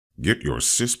Get your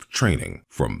CISSP training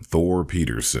from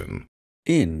𝗨𝗺𝗵𝗱.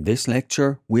 In this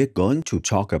lecture, we're going to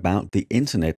talk about the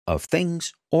Internet of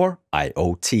Things, or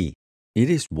IoT. It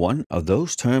is one of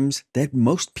those terms that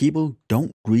most people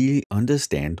don't really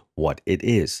understand what it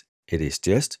is. It is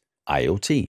just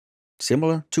IoT,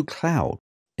 similar to cloud.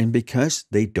 And because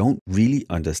they don't really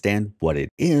understand what it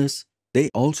is, they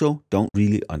also don't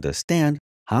really understand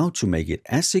how to make it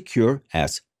as secure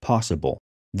as possible.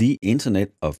 The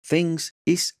Internet of Things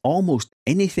is almost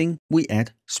anything we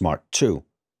add smart to.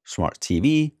 Smart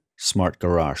TV, smart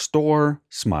garage door,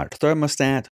 smart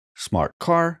thermostat, smart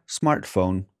car,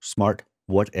 smartphone, smart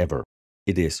whatever.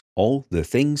 It is all the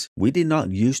things we did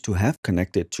not used to have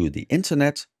connected to the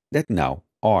Internet that now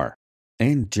are.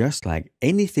 And just like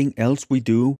anything else we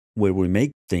do where we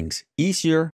make things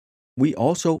easier, we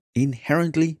also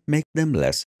inherently make them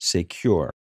less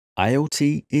secure.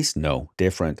 IoT is no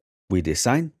different. We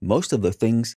design most of the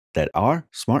things that are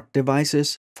smart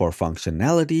devices for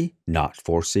functionality, not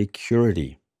for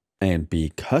security. And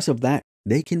because of that,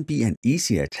 they can be an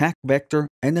easy attack vector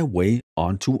and a way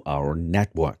onto our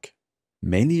network.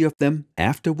 Many of them,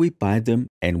 after we buy them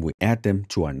and we add them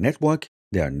to our network,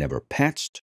 they are never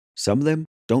patched. Some of them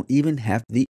don't even have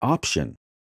the option.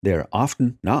 They are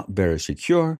often not very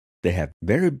secure. They have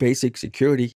very basic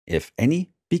security, if any,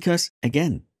 because,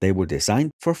 again, they were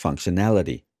designed for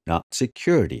functionality, not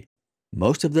security.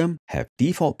 Most of them have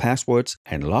default passwords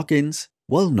and logins,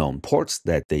 well-known ports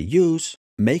that they use,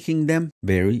 making them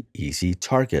very easy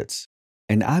targets.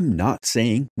 And I'm not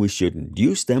saying we shouldn't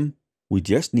use them. We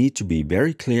just need to be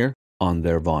very clear on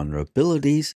their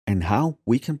vulnerabilities and how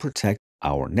we can protect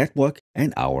our network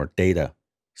and our data.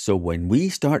 So when we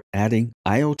start adding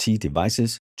IoT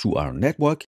devices to our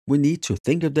network, we need to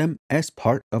think of them as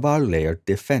part of our layered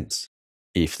defense.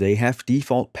 If they have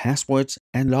default passwords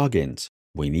and logins,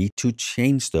 we need to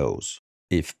change those.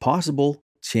 If possible,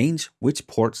 change which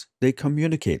ports they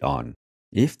communicate on.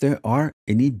 If there are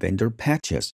any vendor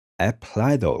patches,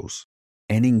 apply those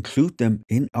and include them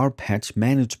in our patch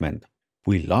management.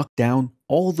 We lock down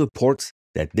all the ports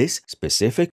that this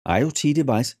specific IoT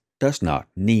device does not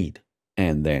need.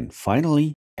 And then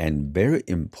finally, and very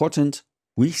important,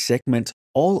 we segment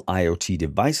all IoT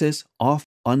devices off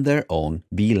on their own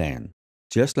VLAN.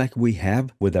 Just like we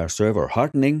have with our server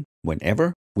hardening,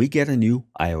 whenever we get a new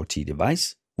IoT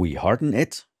device, we harden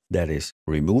it, that is,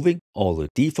 removing all the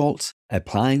defaults,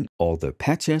 applying all the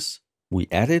patches, we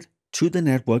add it to the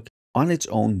network on its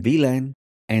own VLAN,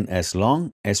 and as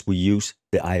long as we use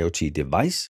the IoT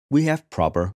device, we have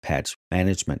proper patch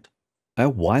management. A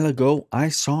while ago, I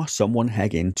saw someone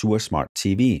hack into a smart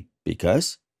TV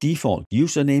because default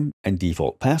username and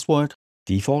default password,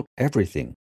 default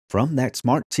everything. From that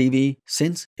smart TV,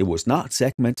 since it was not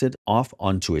segmented off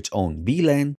onto its own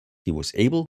VLAN, he was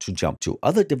able to jump to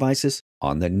other devices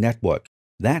on the network.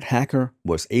 That hacker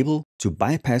was able to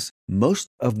bypass most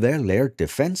of their layered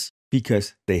defense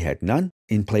because they had none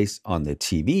in place on the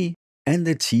TV, and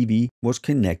the TV was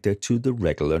connected to the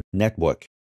regular network.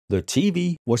 The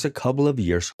TV was a couple of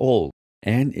years old,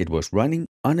 and it was running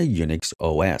on a Unix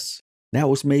OS. That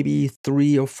was maybe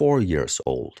 3 or 4 years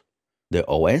old. The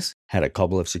OS had a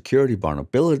couple of security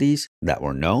vulnerabilities that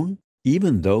were known,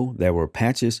 even though there were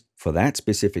patches for that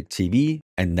specific TV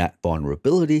and that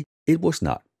vulnerability, it was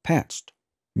not patched,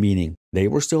 meaning they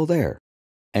were still there.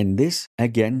 And this,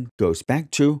 again, goes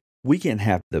back to we can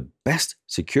have the best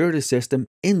security system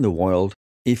in the world.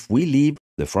 If we leave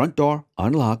the front door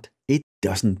unlocked, it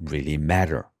doesn't really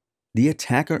matter. The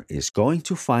attacker is going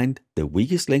to find the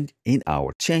weakest link in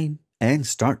our chain and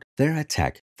start their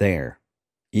attack there.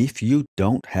 If you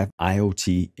don't have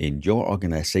IoT in your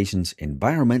organization's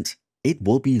environment, it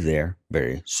will be there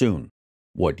very soon.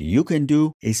 What you can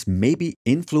do is maybe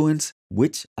influence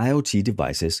which IoT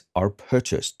devices are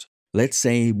purchased. Let's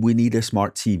say we need a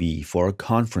smart TV for a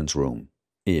conference room.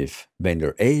 If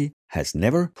vendor A has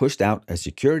never pushed out a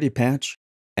security patch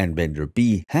and vendor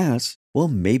B has, we'll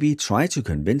maybe try to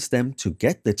convince them to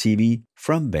get the TV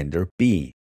from vendor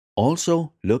B.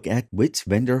 Also, look at which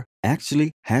vendor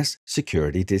actually has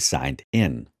security designed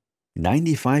in.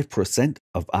 95%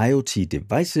 of IoT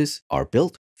devices are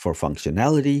built for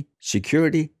functionality.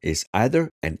 Security is either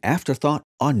an afterthought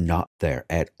or not there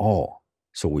at all.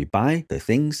 So we buy the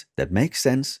things that make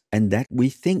sense and that we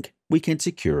think we can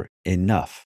secure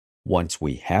enough. Once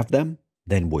we have them,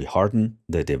 then we harden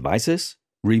the devices,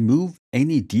 remove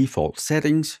any default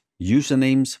settings,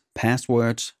 usernames,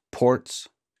 passwords, ports.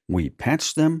 We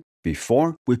patch them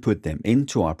before we put them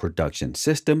into our production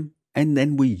system, and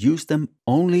then we use them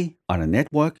only on a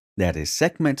network that is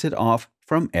segmented off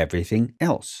from everything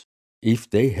else. If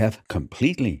they have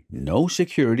completely no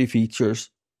security features,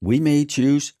 We may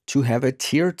choose to have a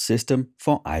tiered system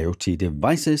for IoT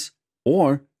devices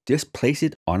or just place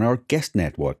it on our guest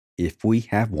network if we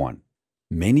have one.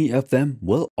 Many of them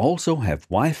will also have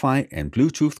Wi-Fi and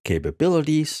Bluetooth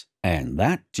capabilities, and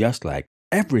that, just like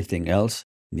everything else,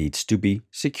 needs to be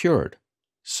secured.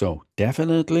 So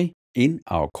definitely in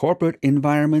our corporate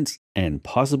environments and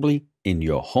possibly in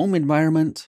your home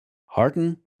environment,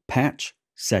 harden, patch,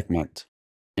 segment.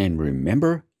 And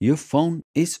remember, your phone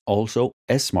is also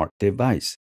a smart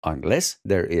device, unless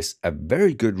there is a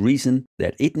very good reason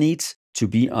that it needs to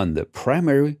be on the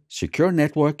primary secure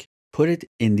network. Put it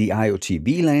in the IoT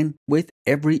VLAN with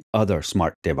every other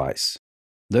smart device.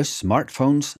 The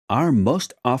smartphones are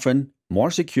most often more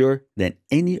secure than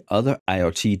any other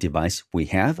IoT device we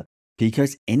have,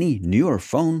 because any newer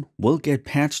phone will get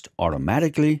patched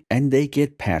automatically and they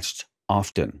get patched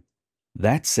often.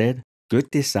 That said,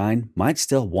 good design might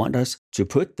still want us to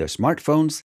put the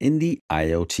smartphones in the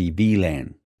IoT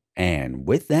VLAN. And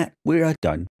with that, we are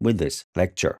done with this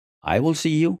lecture. I will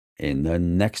see you in the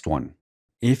next one.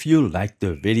 If you liked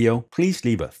the video, please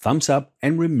leave a thumbs up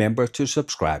and remember to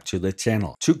subscribe to the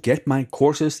channel. To get my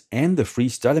courses and the free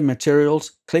study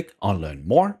materials, click on Learn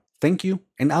More. Thank you,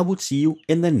 and I will see you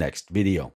in the next video.